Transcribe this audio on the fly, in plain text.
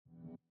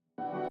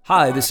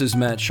Hi, this is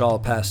Matt Shaw,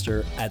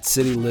 pastor at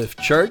City Lift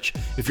Church.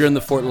 If you're in the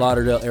Fort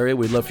Lauderdale area,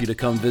 we'd love for you to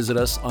come visit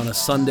us on a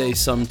Sunday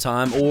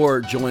sometime or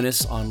join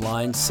us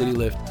online,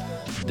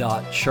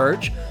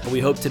 citylift.church. We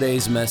hope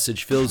today's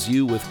message fills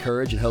you with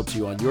courage and helps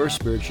you on your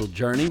spiritual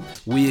journey.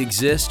 We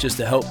exist just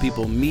to help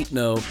people meet,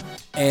 know,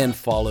 and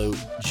follow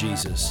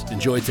Jesus.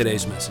 Enjoy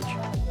today's message.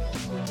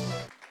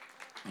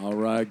 All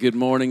right, good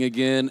morning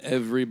again,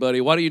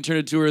 everybody. Why don't you turn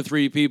to two or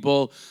three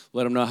people,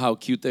 let them know how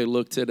cute they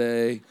look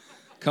today.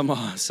 Come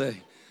on,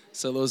 say.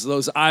 So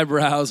those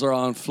eyebrows are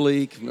on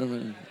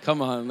fleek.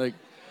 Come on, like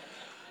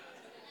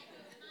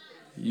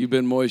you've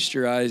been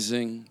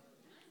moisturizing.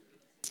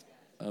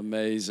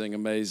 Amazing,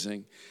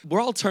 amazing. We're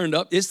all turned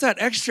up. It's that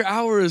extra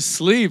hour of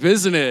sleep,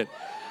 isn't it?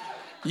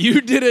 You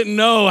didn't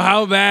know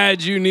how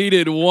bad you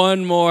needed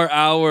one more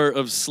hour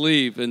of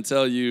sleep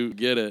until you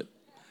get it.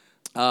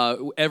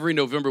 Every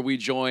November, we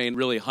join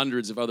really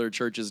hundreds of other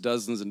churches,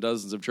 dozens and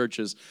dozens of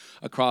churches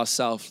across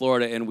South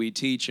Florida, and we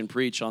teach and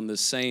preach on the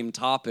same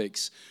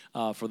topics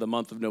for the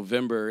month of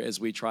November as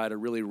we try to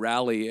really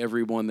rally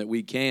everyone that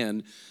we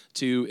can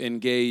to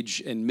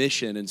engage in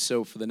mission. And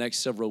so for the next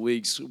several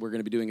weeks, we're going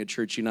to be doing a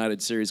Church United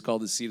series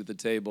called The Seat at the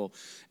Table,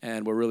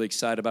 and we're really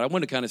excited about it. I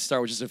want to kind of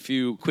start with just a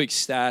few quick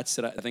stats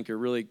that I think are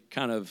really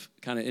kind of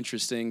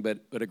interesting, but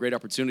a great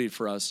opportunity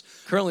for us.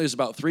 Currently, there's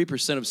about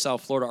 3% of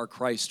South Florida are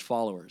Christ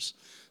followers.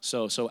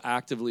 So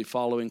actively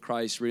following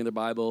Christ, reading the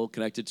Bible,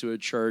 connected to a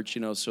church,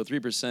 so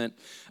 3%.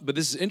 But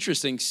this is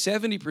interesting,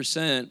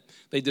 70%,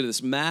 they did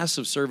this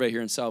massive survey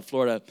here in South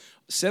Florida,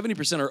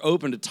 70% are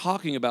open to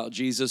talking about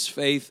Jesus,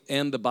 faith,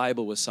 and the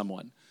Bible with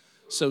someone.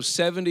 So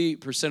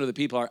 70% of the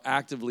people are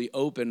actively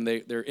open,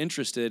 they're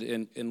interested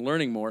in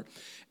learning more.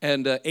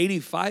 And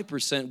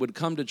 85% would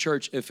come to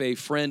church if a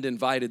friend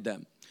invited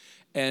them.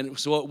 And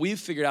so what we've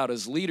figured out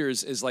as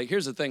leaders is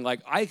here's the thing,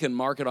 I can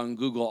market on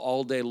Google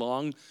all day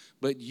long,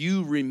 but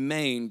you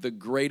remain the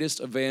greatest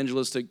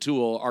evangelistic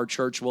tool our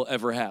church will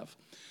ever have.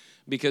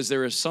 Because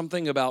there is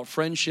something about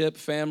friendship,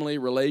 family,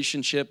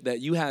 relationship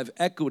that you have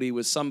equity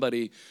with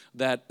somebody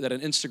that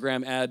an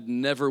Instagram ad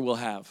never will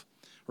have,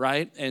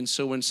 right? And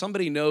so when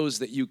somebody knows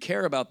that you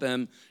care about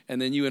them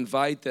and then you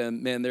invite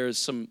them, man, there is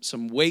some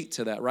weight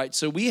to that, right?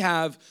 So we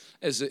have,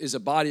 as a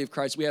body of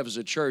Christ, we have as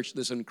a church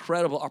this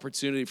incredible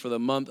opportunity for the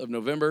month of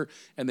November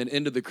and then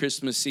into the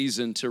Christmas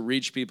season to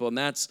reach people, and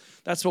that's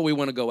what we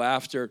want to go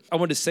after. I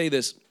want to say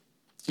this,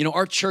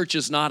 our church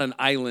is not an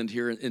island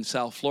here in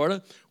South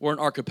Florida. We're an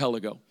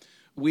archipelago.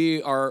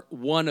 We are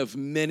one of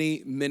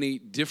many, many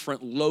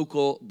different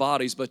local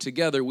bodies, but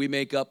together we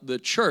make up the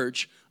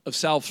Church of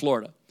South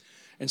Florida.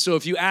 And so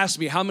if you ask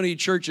me how many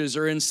churches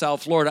are in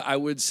South Florida, I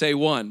would say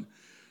one.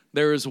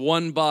 There is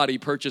one body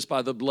purchased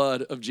by the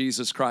blood of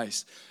Jesus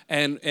Christ.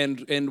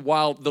 And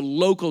while the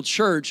local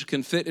church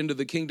can fit into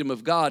the kingdom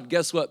of God,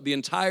 guess what? The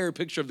entire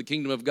picture of the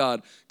kingdom of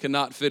God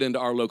cannot fit into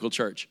our local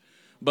church.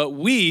 But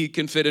we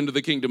can fit into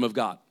the kingdom of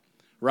God,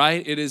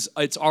 right?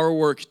 It's our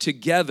work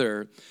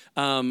together.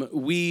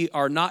 We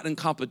are not in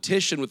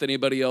competition with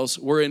anybody else.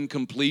 We're in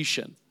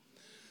completion.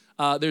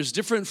 There's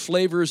different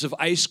flavors of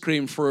ice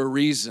cream for a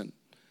reason.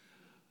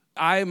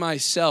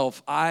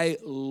 I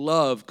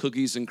love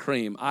cookies and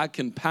cream. I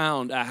can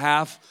pound a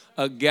half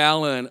a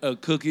gallon of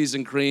cookies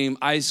and cream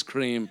ice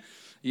cream.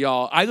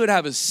 Y'all, I could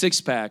have a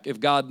six-pack if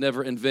God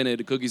never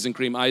invented cookies and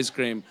cream ice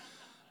cream,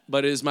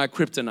 but it is my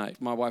kryptonite.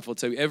 My wife will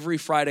tell you, every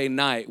Friday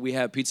night we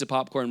have pizza,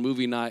 popcorn,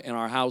 movie night in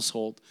our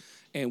household,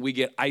 and we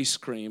get ice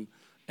cream,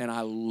 and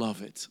I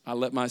love it. I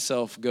let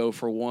myself go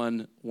for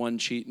one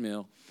cheat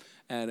meal,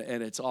 and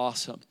it's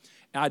awesome.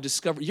 And I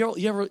discovered,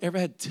 you ever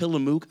had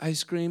Tillamook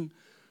ice cream?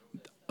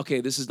 Okay,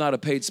 this is not a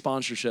paid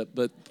sponsorship,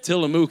 but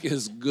Tillamook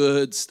is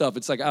good stuff.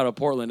 It's out of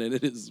Portland, and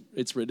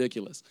it's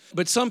ridiculous.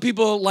 But some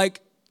people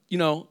like,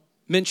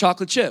 mint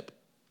chocolate chip.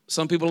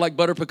 Some people like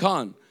butter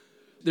pecan.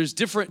 There's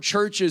different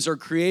churches are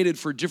created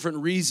for different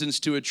reasons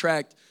to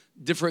attract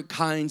different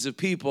kinds of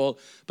people,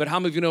 but how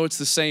many of you know it's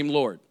the same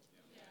Lord?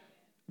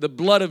 The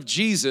blood of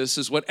Jesus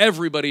is what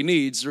everybody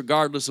needs,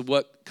 regardless of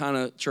what kind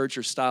of church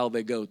or style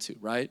they go to,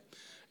 right?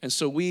 And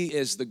so we,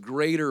 as the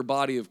greater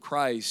body of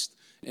Christ,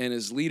 and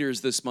as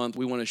leaders this month,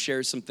 we want to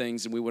share some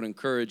things, and we want to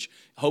encourage,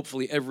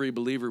 hopefully, every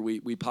believer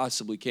we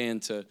possibly can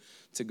to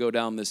go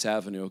down this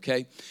avenue,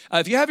 okay?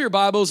 If you have your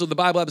Bibles or the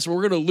Bible apps,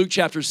 we're going to Luke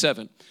chapter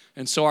 7.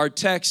 And so our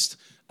text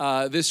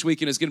this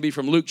weekend is going to be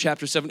from Luke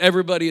chapter 7.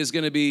 Everybody is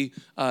going to be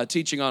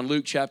teaching on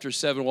Luke chapter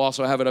 7. We'll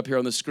also have it up here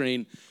on the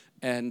screen,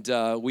 and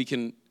we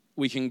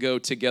can go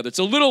together. It's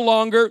a little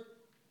longer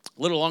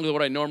than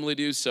what I normally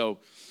do, so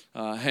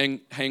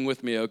hang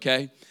with me,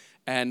 okay?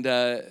 And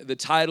the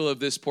title of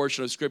this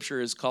portion of Scripture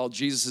is called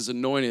Jesus is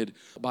Anointed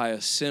by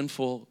a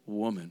Sinful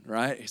Woman,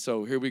 right?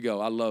 So here we go.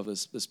 I love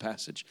this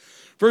passage.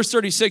 Verse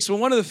 36, when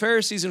one of the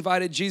Pharisees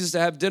invited Jesus to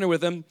have dinner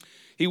with him,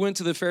 he went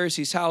to the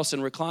Pharisee's house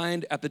and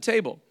reclined at the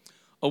table.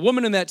 A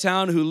woman in that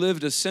town who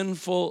lived a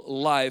sinful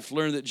life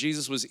learned that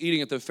Jesus was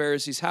eating at the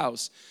Pharisee's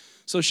house.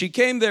 So she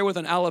came there with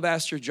an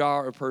alabaster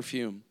jar of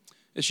perfume.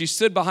 As she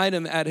stood behind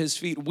him at his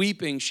feet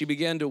weeping, she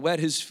began to wet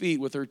his feet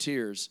with her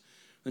tears.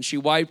 Then she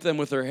wiped them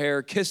with her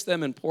hair, kissed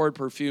them, and poured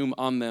perfume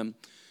on them.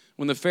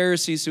 When the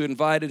Pharisees who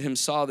invited him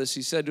saw this,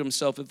 he said to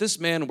himself, if this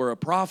man were a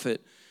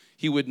prophet,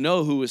 he would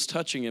know who is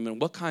touching him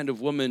and what kind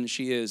of woman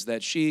she is,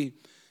 that she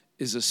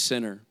is a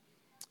sinner.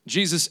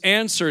 Jesus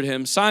answered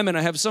him, Simon,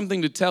 I have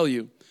something to tell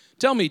you.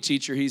 Tell me,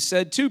 teacher, he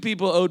said. 2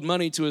 people owed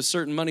money to a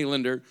certain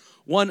moneylender.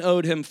 One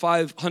owed him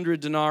 500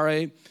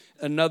 denarii,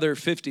 another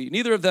 50.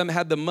 Neither of them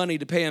had the money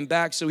to pay him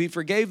back, so he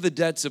forgave the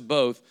debts of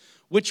both.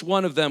 Which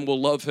one of them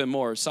will love him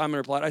more? Simon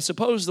replied, I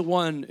suppose the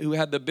one who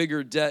had the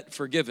bigger debt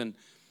forgiven.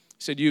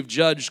 He said, you've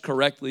judged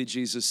correctly,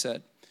 Jesus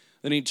said.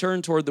 Then he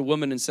turned toward the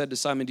woman and said to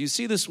Simon, do you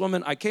see this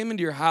woman? I came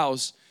into your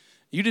house.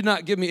 You did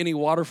not give me any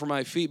water for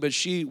my feet, but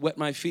she wet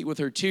my feet with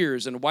her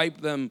tears and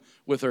wiped them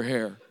with her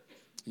hair.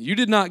 You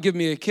did not give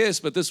me a kiss,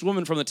 but this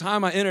woman from the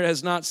time I entered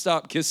has not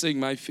stopped kissing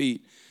my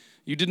feet.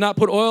 You did not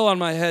put oil on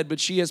my head,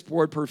 but she has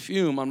poured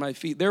perfume on my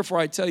feet. Therefore,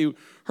 I tell you,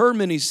 her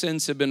many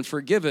sins have been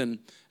forgiven,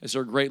 as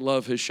her great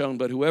love has shown.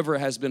 But whoever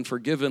has been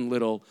forgiven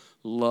little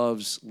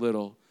loves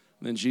little.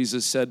 And then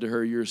Jesus said to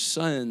her, your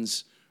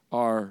sins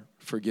are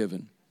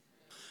forgiven.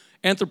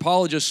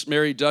 Anthropologist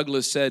Mary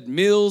Douglas said,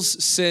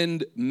 meals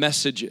send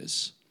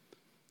messages.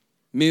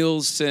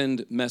 Meals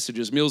send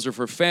messages. Meals are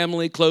for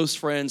family, close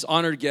friends,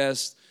 honored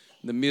guests.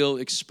 The meal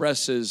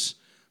expresses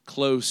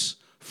close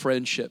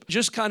friendship.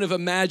 Just kind of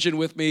imagine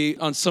with me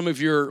on some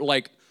of your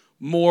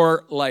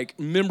more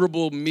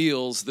memorable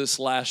meals this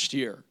last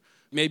year.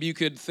 Maybe you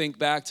could think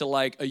back to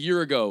a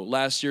year ago,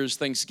 last year's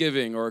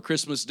Thanksgiving or a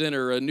Christmas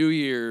dinner, a New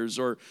Year's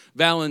or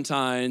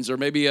Valentine's, or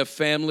maybe a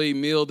family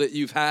meal that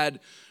you've had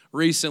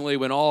recently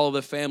when all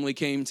the family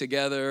came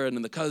together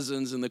and the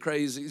cousins and the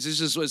crazies. It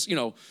just was,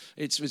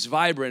 it's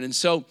vibrant. And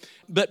so,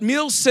 but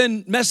meals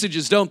send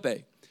messages, don't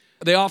they?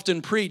 They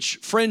often preach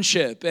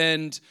friendship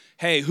and,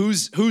 hey,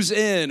 who's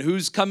in,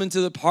 who's coming to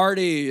the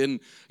party,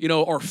 and,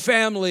 or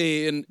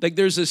family, and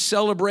there's a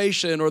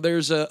celebration or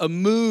there's a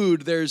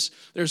mood, there's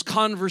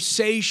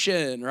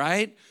conversation,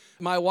 right?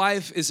 My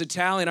wife is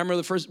Italian. I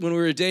remember when we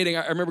were dating,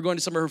 I remember going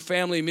to some of her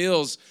family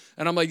meals,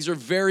 and I'm like, these are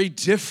very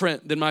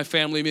different than my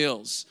family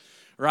meals.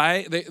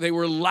 Right? They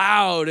were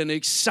loud and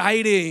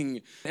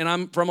exciting. And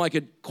I'm from a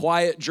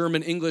quiet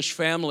German English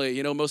family.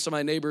 Most of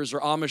my neighbors were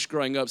Amish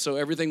growing up, so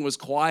everything was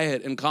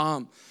quiet and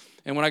calm.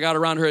 And when I got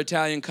around her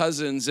Italian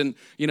cousins and,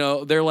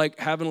 they're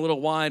having a little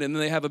wine and then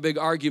they have a big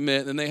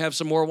argument and they have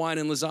some more wine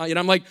and lasagna. And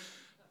I'm like,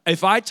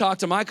 if I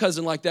talked to my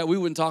cousin like that, we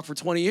wouldn't talk for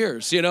 20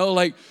 years,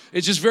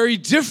 it's just very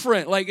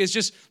different. It's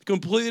just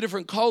completely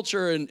different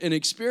culture and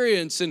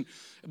experience.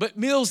 But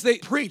meals, they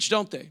preach,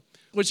 don't they?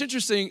 What's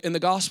interesting in the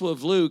Gospel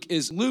of Luke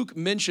is Luke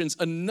mentions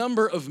a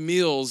number of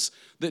meals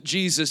that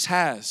Jesus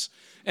has.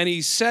 And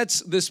he sets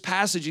this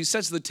passage, he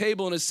sets the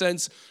table in a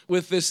sense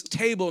with this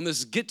table and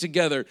this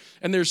get-together.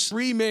 And there's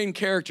 3 main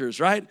characters,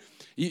 right?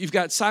 You've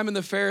got Simon the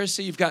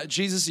Pharisee, you've got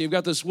Jesus, and you've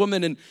got this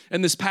woman.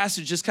 And this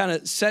passage just kind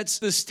of sets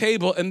this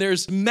table, and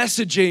there's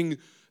messaging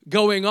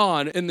going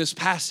on in this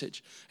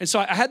passage. And so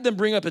I had them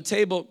bring up a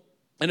table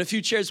and a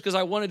few chairs because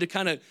I wanted to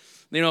kind of,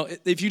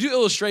 if you do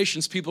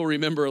illustrations, people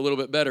remember a little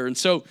bit better. And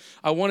so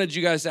I wanted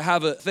you guys to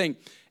have a thing.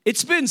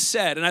 It's been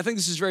said, and I think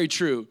this is very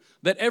true,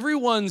 that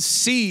everyone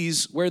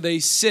sees where they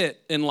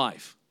sit in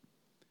life.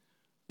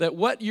 That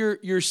what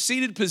your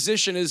seated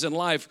position is in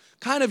life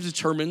kind of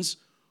determines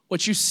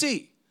what you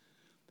see.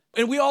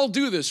 And we all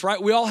do this,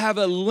 right? We all have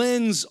a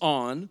lens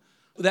on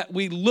that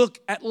we look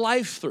at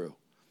life through.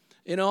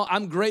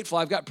 I'm grateful.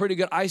 I've got pretty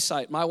good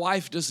eyesight. My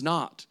wife does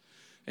not.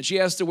 And she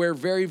has to wear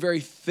very, very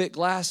thick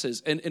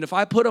glasses. And if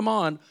I put them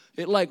on,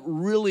 it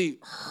really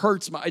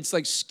hurts it's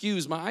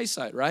skews my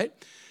eyesight, right?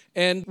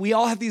 And we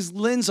all have these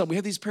lenses on. We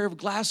have these pair of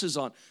glasses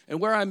on. And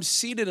where I'm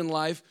seated in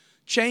life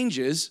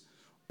changes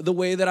the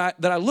way that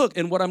I look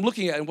and what I'm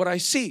looking at and what I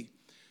see.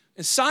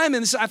 And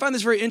Simon, I find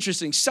this very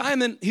interesting.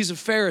 Simon, he's a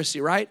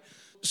Pharisee, right?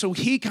 So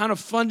he kind of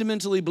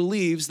fundamentally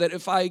believes that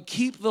if I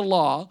keep the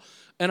law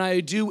and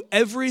I do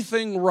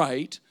everything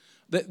right,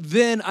 that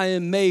then I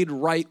am made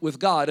right with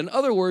God. In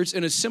other words,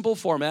 in a simple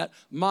format,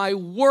 my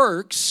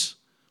works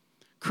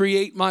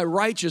create my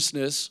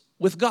righteousness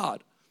with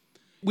God.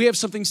 We have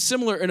something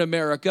similar in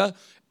America.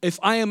 If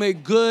I am a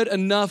good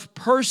enough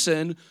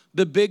person,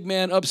 the big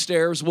man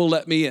upstairs will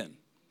let me in.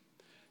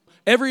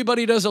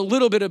 Everybody does a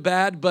little bit of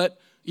bad, but,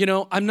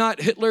 I'm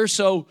not Hitler,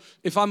 so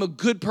if I'm a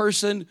good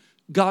person,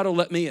 God will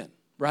let me in,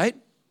 right?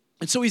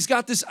 And so he's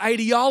got this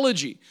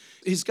ideology.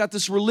 He's got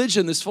this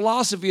religion, this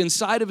philosophy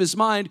inside of his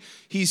mind.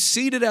 He's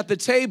seated at the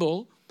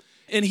table,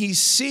 and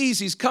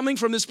he's coming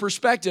from this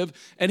perspective,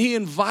 and he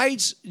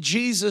invites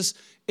Jesus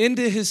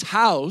into his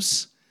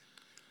house,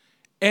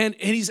 and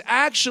he's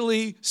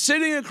actually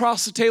sitting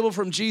across the table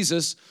from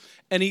Jesus,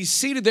 and he's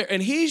seated there,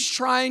 and he's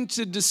trying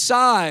to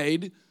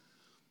decide,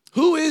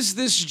 who is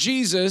this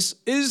Jesus?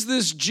 Is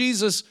this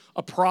Jesus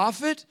a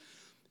prophet?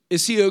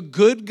 Is he a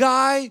good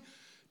guy?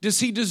 Does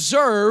he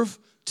deserve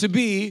to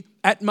be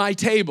at my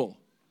table?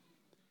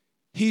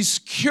 He's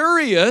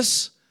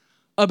curious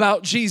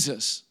about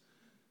Jesus.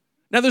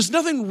 Now, there's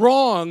nothing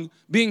wrong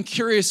being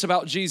curious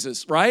about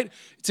Jesus, right?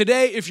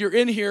 Today, if you're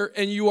in here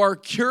and you are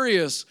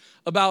curious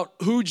about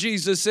who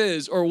Jesus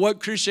is or what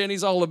Christianity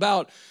is all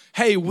about,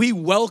 hey, we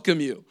welcome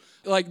you.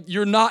 Like,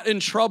 you're not in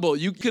trouble.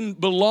 You can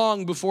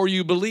belong before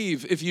you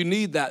believe if you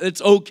need that.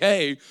 It's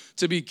okay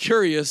to be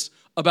curious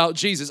about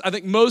Jesus. I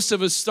think most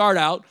of us start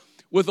out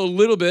with a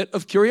little bit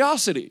of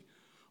curiosity.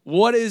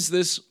 What is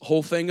this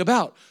whole thing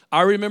about?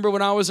 I remember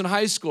when I was in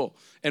high school,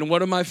 and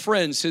one of my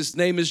friends, his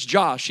name is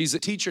Josh. He's a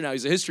teacher now.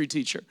 He's a history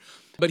teacher.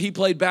 But he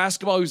played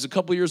basketball. He was a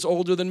couple years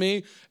older than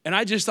me, and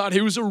I just thought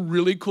he was a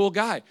really cool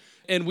guy.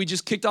 And we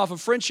just kicked off a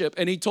friendship,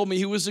 and he told me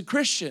he was a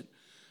Christian.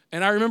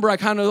 And I remember I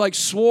kind of like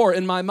swore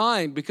in my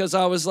mind because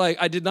I was like,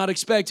 I did not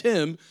expect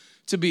him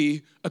to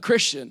be a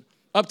Christian.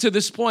 Up to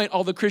this point,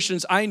 all the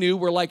Christians I knew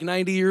were like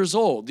 90 years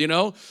old, you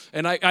know?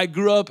 And I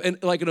grew up in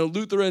like in a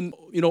Lutheran,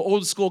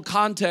 old school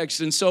context.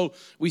 And so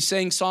we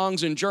sang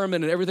songs in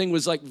German and everything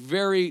was like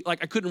very,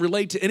 like I couldn't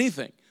relate to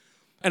anything.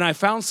 And I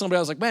found somebody, I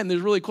was like, man, this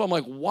is really cool. I'm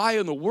like, why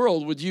in the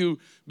world would you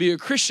be a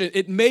Christian?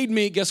 It made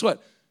me, guess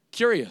what?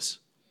 Curious.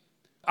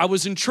 I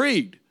was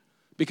intrigued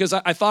because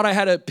I thought I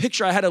had a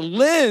picture, I had a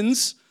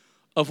lens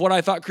of what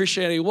I thought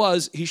Christianity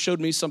was. He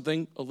showed me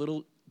something a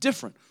little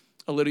different,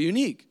 a little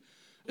unique.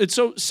 And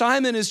so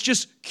Simon is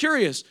just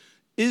curious.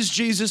 Is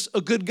Jesus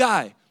a good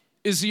guy?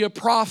 Is he a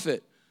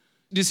prophet?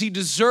 Does he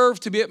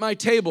deserve to be at my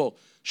table?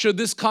 Should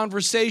this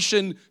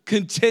conversation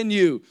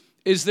continue?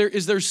 Is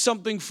there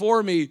something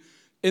for me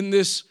in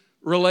this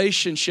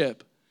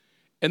relationship?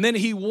 And then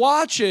he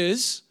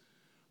watches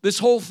this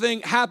whole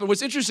thing happen.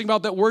 What's interesting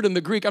about that word in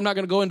the Greek, I'm not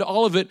going to go into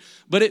all of it,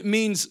 but it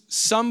means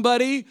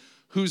somebody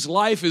whose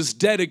life is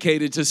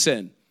dedicated to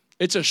sin.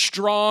 It's a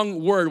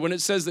strong word. When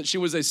it says that she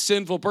was a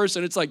sinful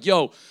person, it's like,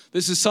 yo,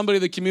 this is somebody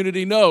the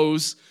community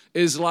knows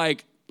is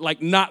like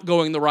not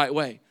going the right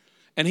way.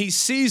 And he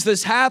sees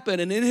this happen,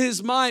 and in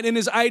his mind, in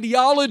his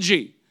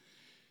ideology,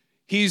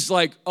 he's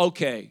like,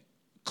 okay,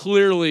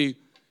 clearly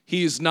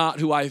he's not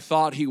who I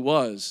thought he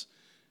was.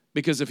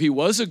 Because if he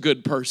was a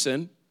good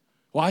person,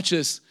 watch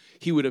this,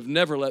 he would have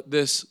never let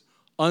this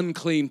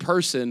unclean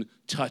person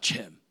touch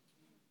him.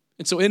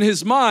 And so in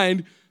his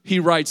mind, he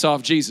writes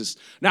off Jesus.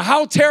 Now,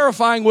 how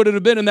terrifying would it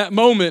have been in that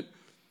moment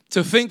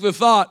to think the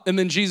thought, and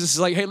then Jesus is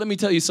like, hey, let me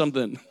tell you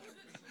something.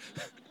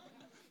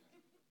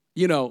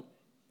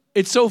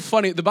 It's so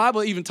funny. The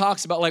Bible even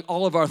talks about like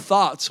all of our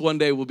thoughts one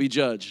day will be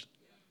judged.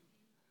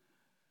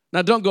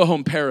 Now, don't go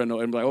home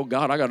paranoid and be like, oh,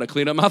 God, I got to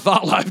clean up my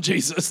thought life,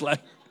 Jesus.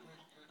 Like,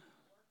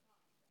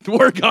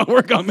 work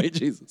on me,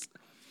 Jesus.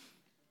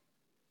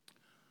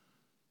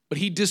 But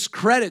he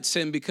discredits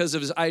him because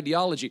of his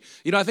ideology.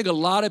 I think a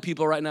lot of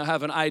people right now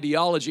have an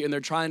ideology and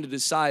they're trying to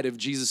decide if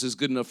Jesus is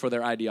good enough for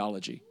their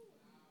ideology.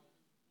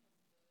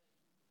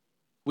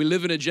 We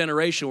live in a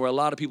generation where a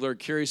lot of people are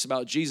curious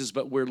about Jesus,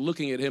 but we're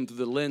looking at him through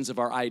the lens of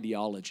our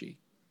ideology.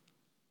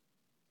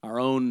 Our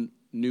own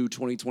new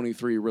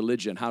 2023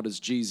 religion. How does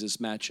Jesus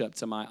match up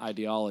to my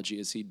ideology?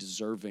 Is he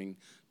deserving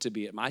to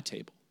be at my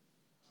table?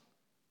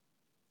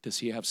 Does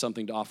he have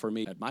something to offer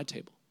me at my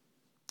table?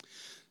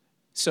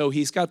 So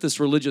he's got this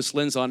religious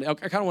lens on. I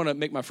kind of want to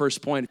make my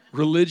first point.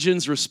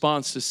 Religion's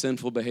response to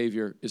sinful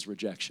behavior is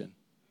rejection.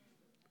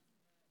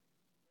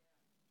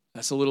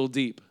 That's a little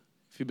deep.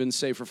 If you've been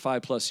saved for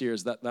 5+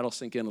 years, that'll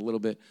sink in a little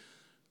bit.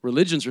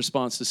 Religion's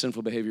response to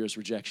sinful behavior is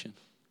rejection.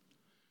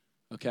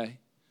 Okay?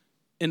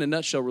 In a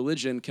nutshell,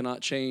 religion cannot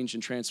change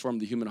and transform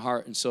the human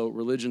heart, and so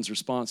religion's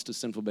response to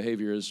sinful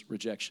behavior is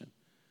rejection.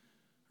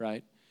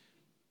 Right?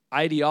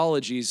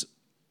 Ideologies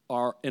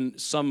are in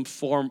some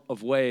form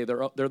of way,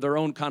 they're their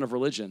own kind of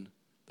religion.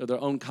 They're their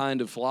own kind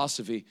of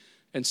philosophy.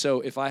 And so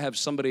if I have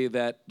somebody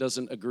that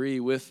doesn't agree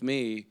with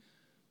me,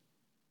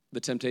 the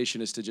temptation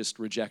is to just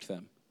reject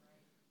them.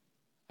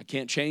 I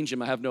can't change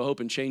them. I have no hope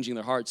in changing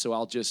their heart, so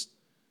I'll just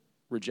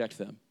reject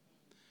them.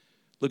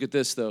 Look at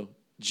this, though.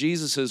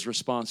 Jesus'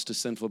 response to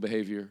sinful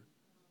behavior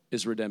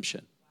is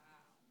redemption.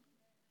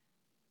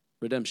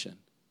 Redemption.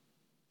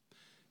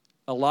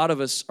 A lot of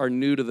us are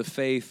new to the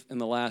faith in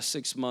the last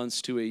 6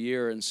 months to a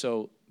year, and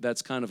so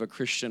that's kind of a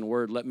Christian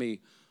word. Let me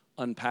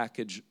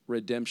unpackage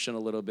redemption a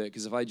little bit,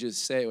 because if I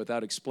just say it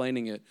without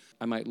explaining it,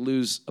 I might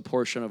lose a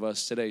portion of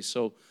us today.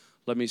 So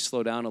let me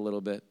slow down a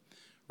little bit.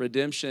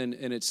 Redemption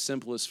in its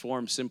simplest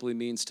form simply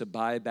means to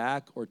buy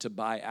back or to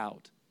buy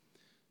out.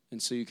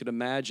 And so you could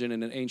imagine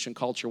in an ancient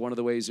culture, one of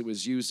the ways it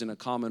was used in a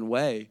common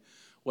way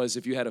was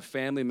if you had a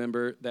family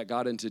member that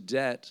got into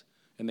debt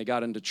and they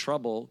got into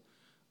trouble,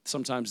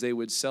 sometimes they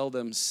would sell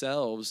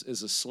themselves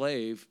as a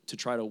slave to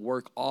try to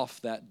work off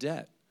that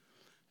debt.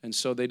 And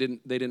so they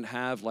didn't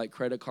have like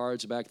credit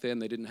cards back then.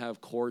 They didn't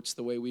have courts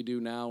the way we do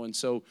now. And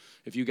so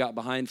if you got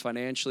behind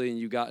financially and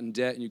you got in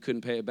debt and you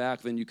couldn't pay it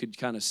back, then you could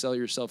kind of sell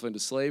yourself into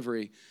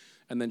slavery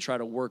and then try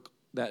to work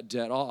that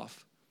debt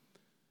off.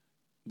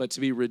 But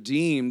to be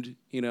redeemed,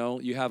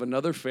 you have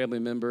another family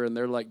member and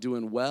they're like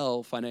doing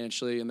well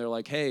financially and they're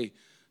like, hey,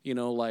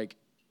 like,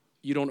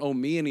 you don't owe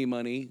me any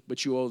money,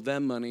 but you owe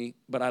them money,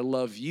 but I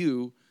love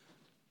you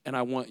and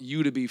I want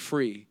you to be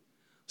free.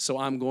 So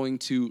I'm going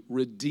to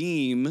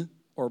redeem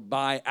or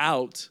buy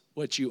out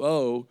what you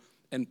owe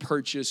and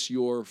purchase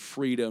your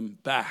freedom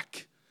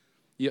back.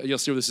 You'll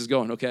see where this is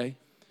going, okay?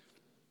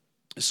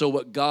 So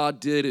what God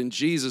did in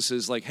Jesus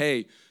is like,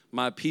 hey,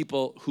 my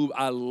people who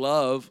I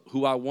love,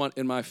 who I want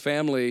in my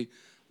family,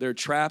 they're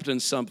trapped in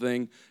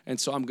something, and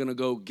so I'm going to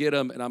go get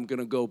them, and I'm going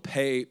to go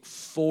pay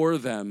for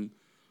them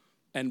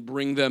and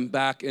bring them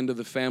back into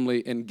the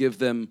family and give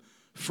them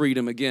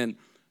freedom again.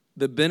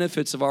 The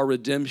benefits of our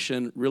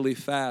redemption really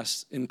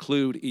fast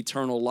include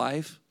eternal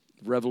life,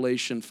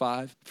 Revelation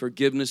 5,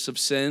 forgiveness of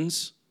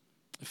sins,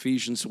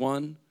 Ephesians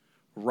 1,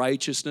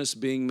 righteousness,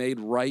 being made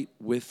right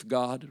with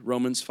God,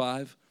 Romans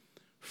 5,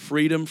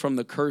 freedom from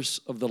the curse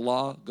of the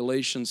law,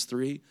 Galatians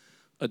 3,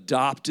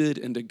 adopted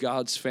into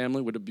God's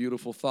family, what a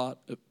beautiful thought,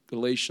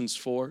 Galatians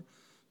 4,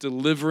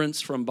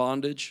 deliverance from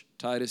bondage,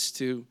 Titus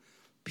 2,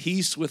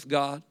 peace with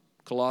God,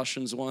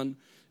 Colossians 1,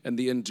 and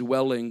the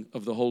indwelling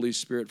of the Holy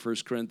Spirit, 1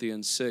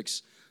 Corinthians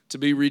 6. To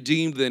be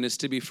redeemed then is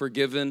to be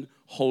forgiven,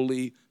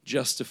 holy,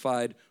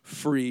 justified,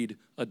 freed,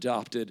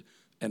 adopted,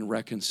 and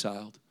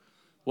reconciled.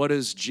 What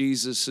is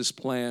Jesus'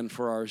 plan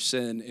for our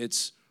sin?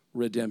 It's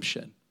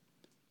redemption.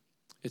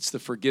 It's the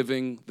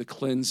forgiving, the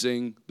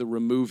cleansing, the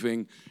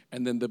removing,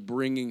 and then the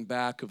bringing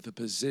back of the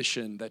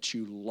position that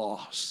you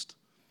lost,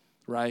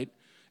 right?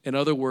 In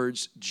other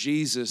words,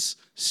 Jesus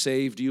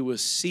saved you a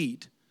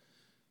seat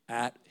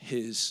at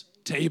his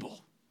table.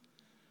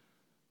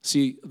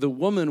 See, the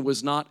woman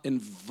was not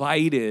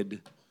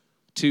invited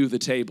to the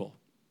table.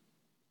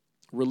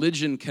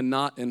 Religion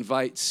cannot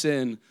invite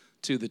sin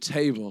to the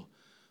table,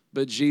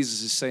 but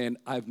Jesus is saying,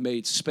 I've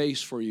made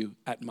space for you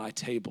at my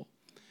table.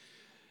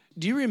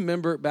 Do you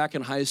remember back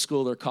in high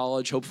school or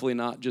college, hopefully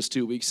not just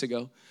 2 weeks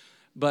ago,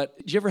 but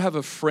did you ever have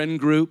a friend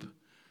group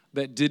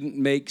that didn't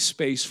make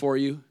space for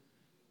you?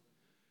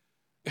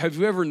 Have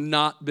you ever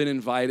not been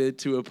invited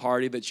to a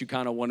party that you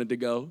kind of wanted to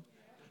go?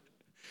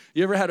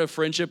 You ever had a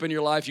friendship in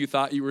your life you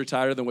thought you were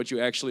tighter than what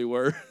you actually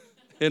were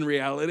in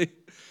reality?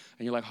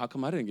 And you're like, how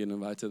come I didn't get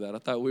invited to that? I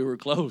thought we were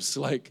close.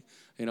 Like,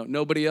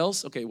 nobody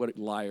else? Okay, what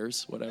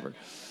liars, whatever.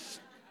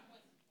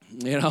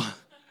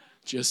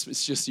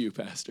 It's just you,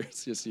 Pastor.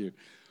 It's just you.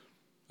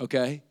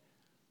 Okay?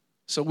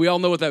 So we all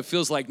know what that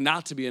feels like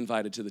not to be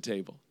invited to the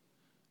table,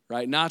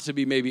 right? Not to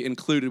be maybe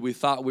included. We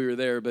thought we were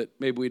there, but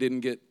maybe we didn't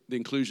get the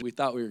inclusion we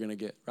thought we were going to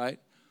get, right?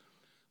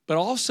 But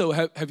also,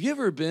 have you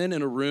ever been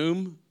in a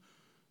room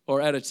or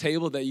at a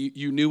table that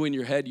you knew in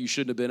your head you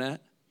shouldn't have been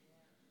at?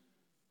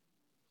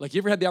 Like,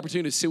 you ever had the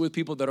opportunity to sit with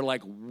people that are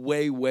like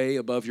way, way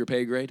above your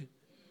pay grade?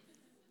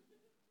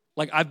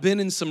 Like, I've been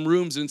in some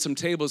rooms and some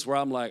tables where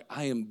I'm like,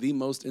 I am the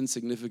most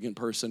insignificant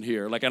person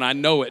here. Like, and I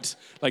know it.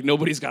 Like,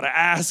 nobody's got to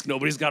ask.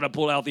 Nobody's got to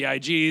pull out the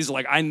IGs.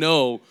 Like, I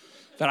know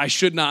that I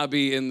should not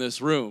be in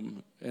this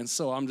room. And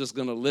so I'm just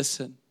going to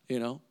listen,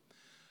 To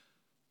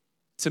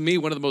me,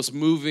 one of the most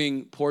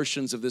moving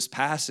portions of this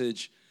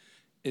passage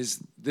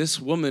is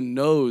this woman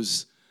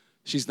knows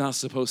she's not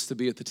supposed to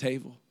be at the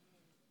table.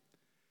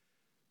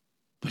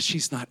 But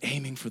she's not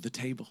aiming for the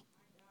table.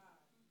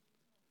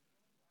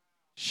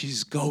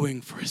 She's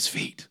going for his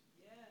feet.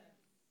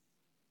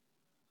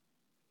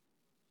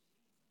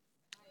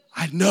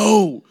 I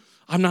know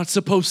I'm not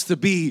supposed to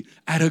be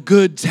at a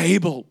good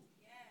table,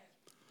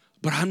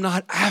 but I'm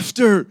not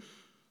after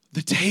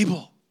the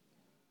table.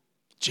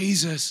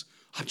 Jesus,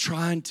 I'm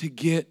trying to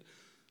get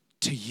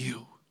to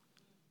you.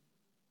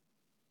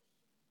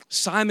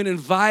 Simon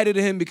invited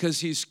him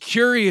because he's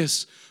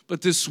curious,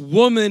 but this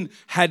woman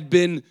had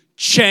been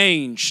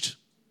changed.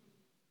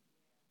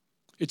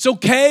 It's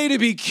okay to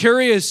be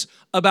curious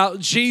about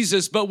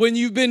Jesus, but when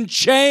you've been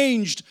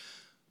changed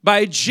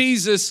by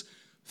Jesus,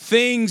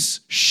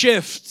 things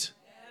shift.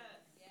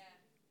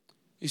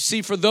 You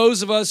see, for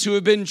those of us who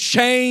have been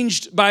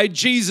changed by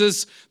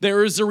Jesus,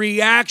 there is a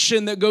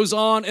reaction that goes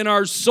on in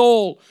our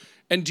soul.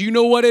 And do you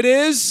know what it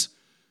is?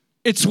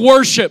 It's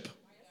worship.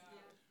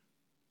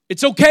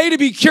 It's okay to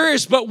be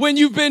curious, but when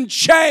you've been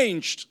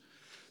changed,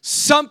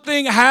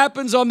 something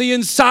happens on the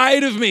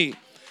inside of me.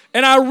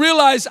 And I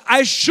realize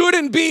I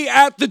shouldn't be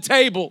at the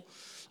table.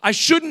 I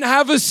shouldn't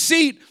have a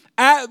seat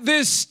at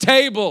this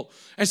table.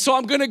 And so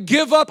I'm going to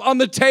give up on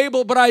the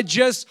table, but I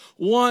just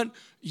want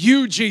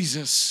you,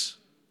 Jesus.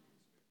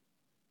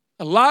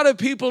 A lot of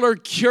people are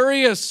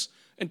curious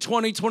in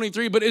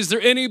 2023, but is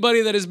there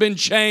anybody that has been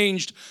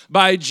changed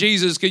by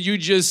Jesus? Could you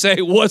just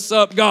say, what's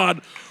up,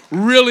 God,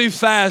 really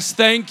fast?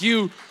 Thank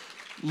you,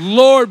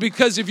 Lord,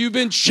 because if you've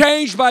been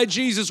changed by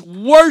Jesus,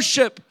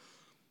 worship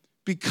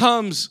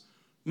becomes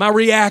my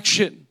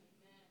reaction.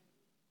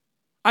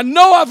 I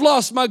know I've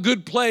lost my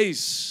good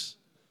place,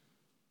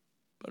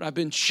 but I've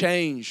been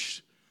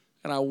changed,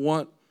 and I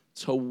want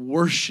to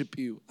worship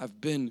you. I've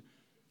been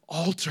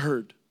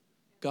altered,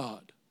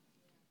 God.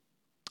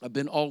 I've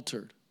been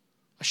altered.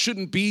 I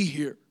shouldn't be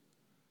here,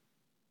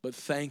 but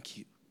thank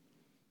you.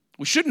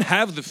 We shouldn't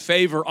have the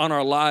favor on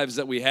our lives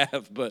that we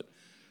have, but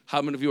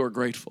how many of you are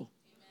grateful?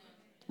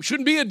 We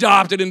shouldn't be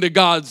adopted into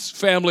God's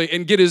family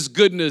and get his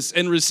goodness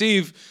and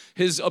receive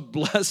his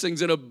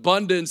blessings and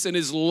abundance and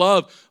his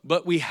love,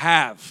 but we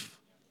have.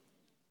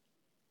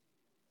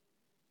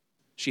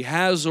 She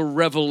has a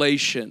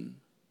revelation.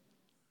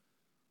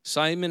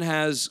 Simon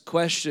has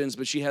questions,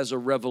 but she has a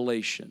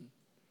revelation.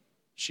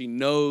 She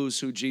knows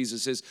who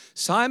Jesus is.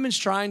 Simon's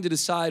trying to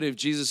decide if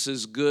Jesus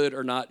is good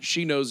or not.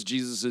 She knows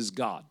Jesus is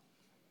God.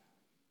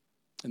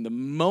 And the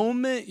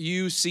moment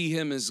you see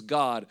him as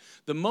God,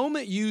 the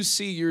moment you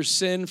see your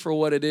sin for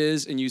what it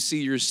is and you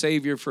see your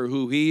Savior for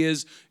who he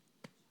is,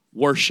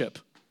 worship.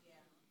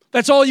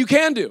 That's all you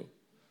can do.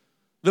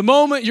 The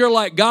moment you're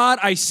like, God,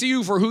 I see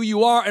you for who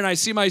you are and I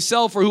see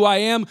myself for who I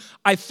am.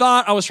 I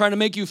thought I was trying to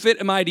make you fit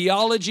in my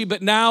ideology,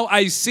 but now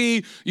I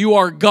see you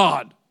are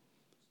God.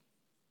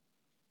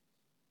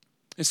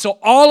 And so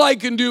all I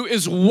can do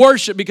is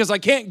worship because I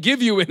can't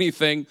give you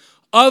anything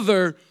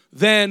other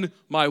than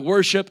my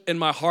worship in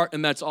my heart,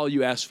 and that's all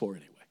you ask for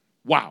anyway.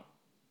 Wow.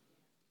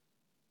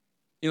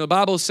 You know, the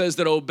Bible says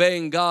that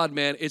obeying God,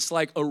 man, it's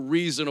like a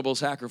reasonable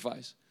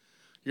sacrifice.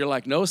 You're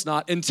like, no, it's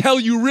not,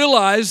 until you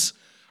realize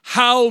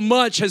how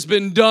much has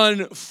been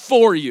done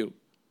for you.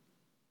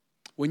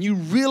 When you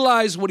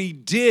realize what he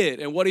did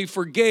and what he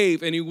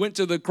forgave and he went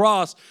to the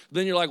cross,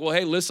 then you're like, well,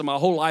 hey, listen, my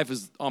whole life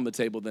is on the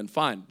table then.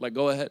 Fine, like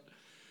go ahead.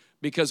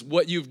 Because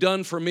what you've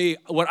done for me,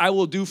 what I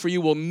will do for you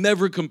will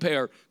never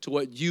compare to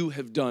what you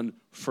have done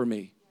for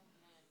me.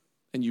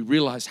 And you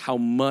realize how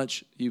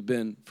much you've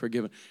been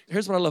forgiven.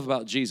 Here's what I love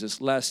about Jesus,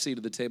 last seat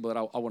at the table that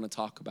I want to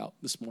talk about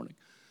this morning.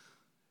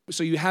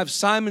 So you have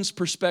Simon's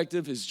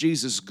perspective, is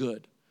Jesus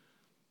good?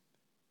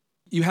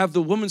 You have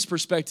the woman's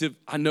perspective,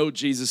 I know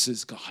Jesus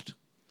is God.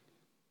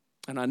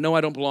 And I know I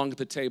don't belong at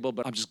the table,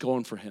 but I'm just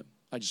going for him.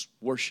 I just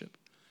worship.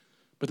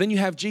 But then you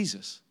have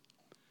Jesus.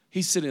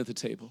 He's sitting at the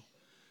table.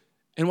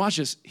 And watch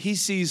this, he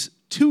sees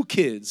two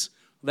kids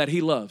that he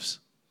loves.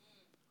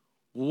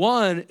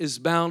 One is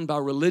bound by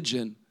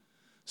religion,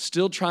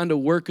 still trying to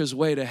work his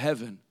way to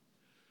heaven.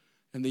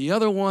 And the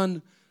other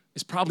one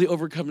is probably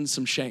overcoming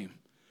some shame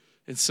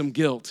and some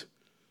guilt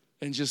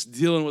and just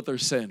dealing with their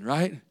sin,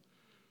 right?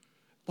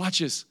 Watch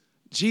this,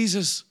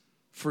 Jesus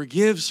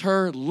forgives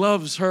her,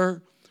 loves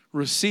her,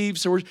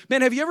 receives her.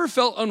 Man, have you ever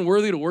felt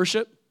unworthy to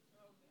worship?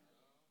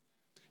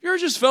 You ever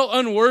just felt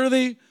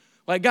unworthy?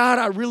 Like, God,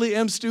 I really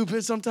am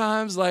stupid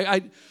sometimes.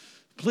 Like,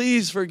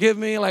 please forgive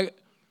me. Like,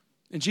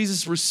 and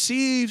Jesus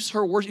receives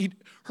her worship.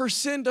 Her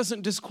sin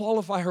doesn't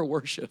disqualify her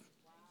worship.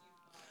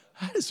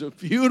 That is a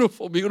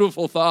beautiful,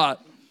 beautiful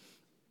thought.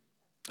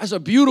 That's a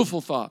beautiful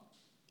thought.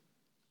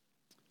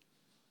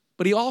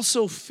 But he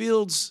also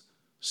fields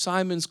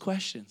Simon's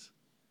questions.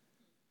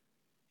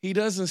 He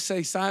doesn't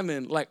say,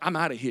 Simon, like, I'm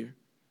out of here.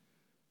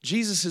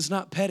 Jesus is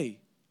not petty.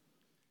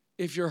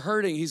 If you're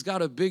hurting, he's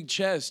got a big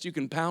chest. You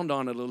can pound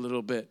on it a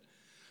little bit.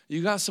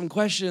 You got some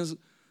questions,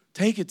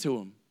 take it to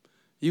him.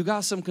 You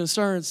got some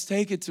concerns,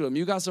 take it to him.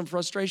 You got some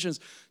frustrations,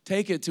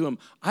 take it to him.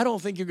 I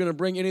don't think you're going to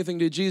bring anything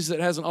to Jesus that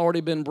hasn't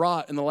already been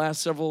brought in the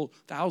last several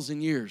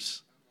thousand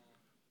years.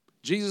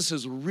 Jesus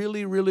is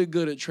really, really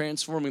good at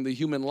transforming the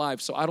human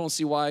life, so I don't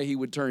see why he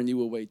would turn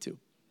you away too.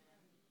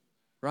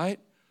 Right?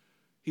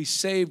 He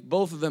saved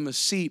both of them a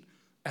seat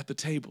at the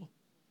table.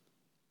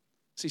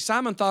 See,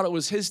 Simon thought it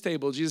was his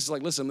table. Jesus is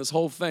like, listen, this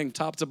whole thing,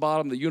 top to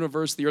bottom, the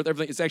universe, the earth,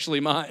 everything, it's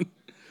actually mine.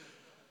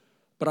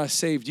 But I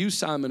saved you,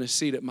 Simon, a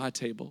seat at my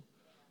table.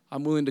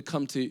 I'm willing to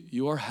come to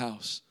your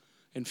house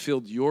and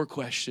field your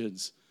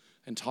questions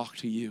and talk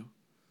to you.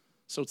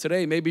 So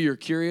today, maybe you're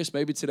curious.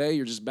 Maybe today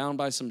you're just bound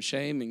by some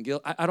shame and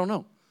guilt. I don't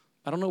know.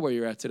 I don't know where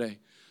you're at today.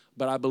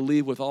 But I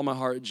believe with all my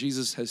heart,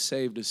 Jesus has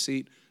saved a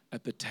seat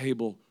at the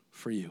table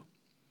for you.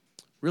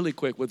 Really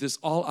quick, with this,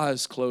 all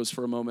eyes closed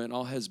for a moment,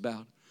 all heads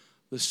bowed.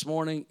 This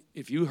morning,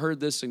 if you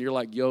heard this and you're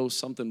like, yo,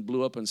 something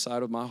blew up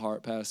inside of my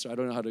heart, Pastor, I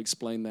don't know how to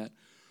explain that.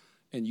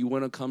 And you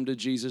want to come to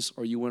Jesus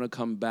or you want to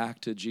come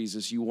back to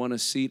Jesus, you want a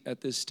seat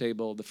at this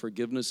table, the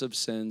forgiveness of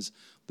sins,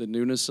 the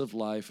newness of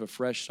life, a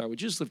fresh start.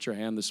 Would you just lift your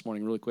hand this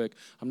morning really quick?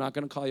 I'm not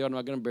going to call you out. I'm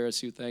not going to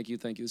embarrass you. Thank you.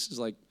 Thank you. This is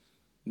like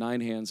 9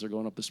 hands are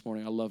going up this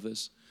morning. I love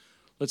this.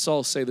 Let's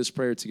all say this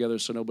prayer together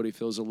so nobody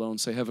feels alone.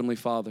 Say, Heavenly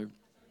Father,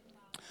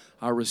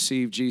 I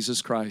receive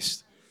Jesus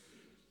Christ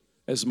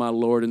as my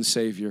Lord and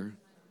Savior.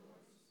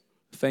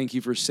 Thank you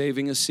for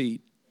saving a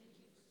seat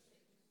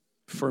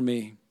for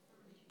me.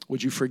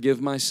 Would you forgive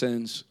my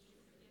sins?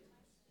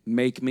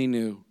 Make me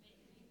new.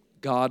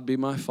 God be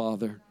my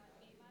Father.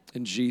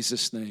 In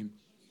Jesus' name,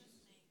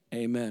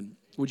 amen.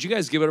 Would you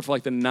guys give it up for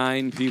like the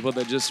 9 people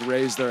that just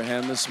raised their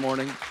hand this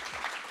morning?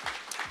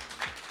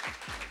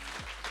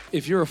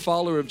 If you're a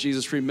follower of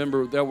Jesus,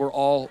 remember that we're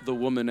all the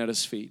woman at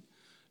his feet.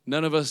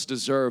 None of us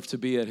deserve to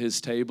be at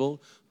his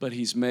table, but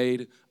he's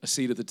made a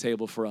seat at the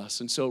table for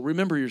us. And so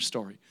remember your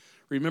story.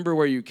 Remember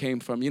where you came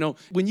from. You know,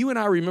 when you and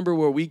I remember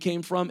where we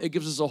came from, it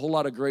gives us a whole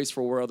lot of grace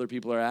for where other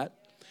people are at.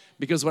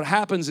 Because what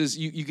happens is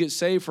you get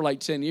saved for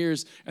like 10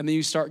 years, and then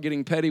you start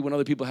getting petty when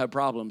other people have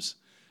problems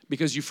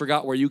because you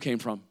forgot where you came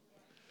from.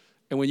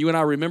 And when you and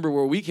I remember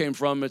where we came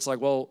from, it's like,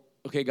 well,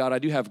 okay, God, I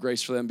do have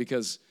grace for them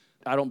because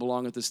I don't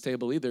belong at this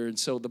table either. And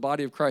so the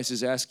body of Christ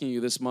is asking you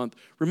this month,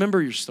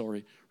 remember your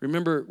story.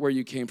 Remember where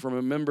you came from.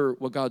 Remember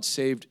what God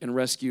saved and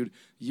rescued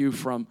you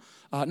from.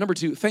 Number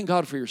 2, thank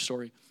God for your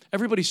story.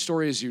 Everybody's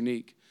story is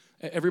unique.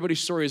 Everybody's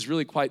story is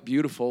really quite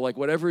beautiful. Like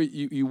whatever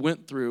you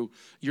went through,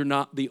 you're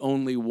not the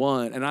only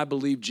one. And I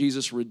believe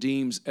Jesus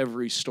redeems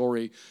every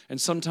story.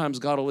 And sometimes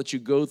God will let you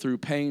go through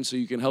pain so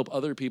you can help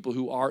other people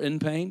who are in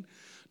pain.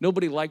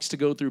 Nobody likes to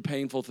go through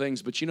painful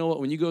things, but you know what?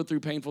 When you go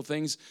through painful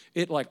things,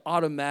 it like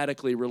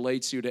automatically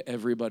relates you to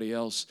everybody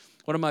else.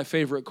 One of my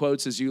favorite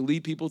quotes is, you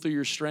lead people through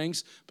your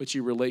strengths, but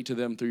you relate to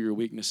them through your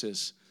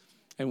weaknesses.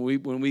 And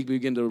when we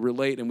begin to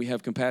relate and we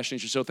have compassion.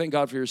 So thank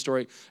God for your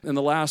story. And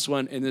the last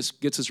one, and this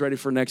gets us ready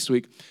for next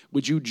week,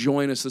 would you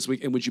join us this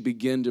week and would you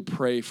begin to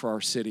pray for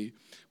our city?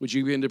 Would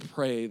you begin to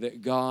pray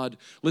that God,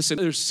 listen,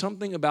 there's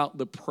something about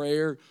the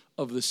prayer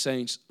of the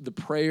saints, the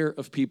prayer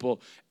of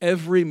people.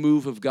 Every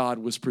move of God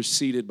was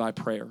preceded by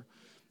prayer.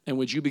 And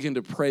would you begin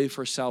to pray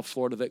for South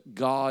Florida that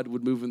God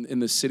would move in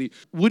the city?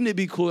 Wouldn't it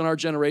be cool in our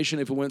generation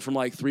if it went from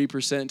like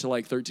 3% to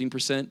like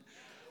 13%?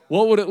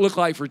 What would it look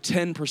like for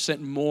 10%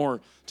 more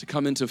to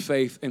come into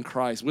faith in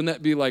Christ? Wouldn't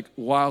that be like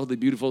wildly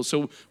beautiful?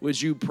 So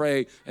would you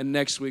pray? And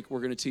next week we're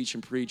going to teach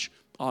and preach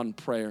on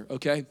prayer,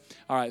 okay?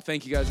 All right,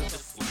 thank you guys.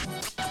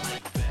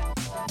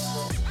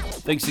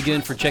 Thanks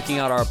again for checking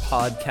out our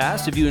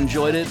podcast. If you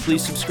enjoyed it,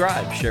 please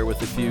subscribe, share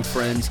with a few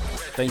friends.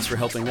 Thanks for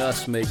helping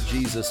us make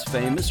Jesus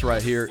famous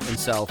right here in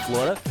South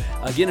Florida.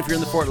 Again, if you're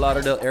in the Fort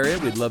Lauderdale area,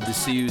 we'd love to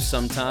see you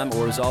sometime,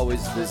 or as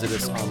always, visit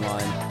us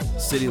online,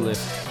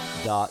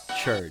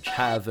 citylift.church.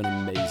 Have an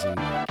amazing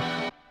week.